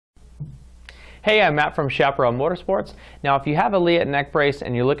Hey, I'm Matt from Chaparral Motorsports. Now, if you have a Leatt neck brace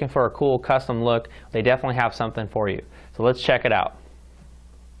and you're looking for a cool custom look, they definitely have something for you. So let's check it out.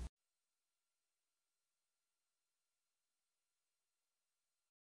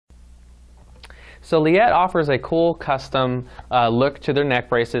 So Leatt offers a cool custom look to their neck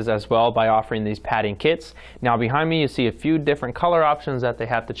braces as well by offering these padding kits. Now behind me you see a few different color options that they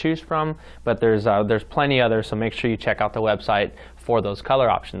have to choose from, but there's plenty others, so make sure you check out the website for those color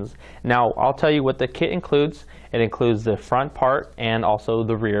options. Now I'll tell you what the kit includes. It includes the front part and also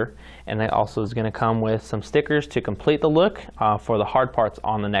the rear, and it also is going to come with some stickers to complete the look for the hard parts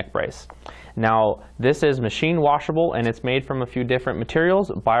on the neck brace. Now this is machine washable and it's made from a few different materials,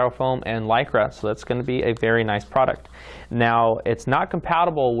 Biofoam and Lycra, so that's going to be a very nice product. Now it's not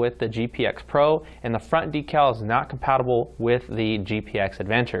compatible with the GPX Pro, and the front decal is not compatible with the GPX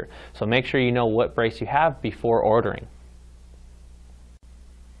Adventure, so make sure you know what brace you have before ordering.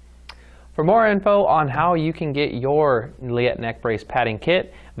 For more info on how you can get your Leatt neck brace padding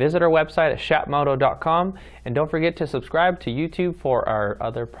kit, visit our website at shapmoto.com, and don't forget to subscribe to YouTube for our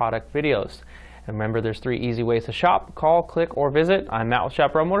other product videos. And remember, there's 3 easy ways to shop: call, click, or visit. I'm Matt with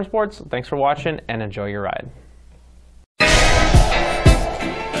Chaparral Motorsports. Thanks for watching and enjoy your ride.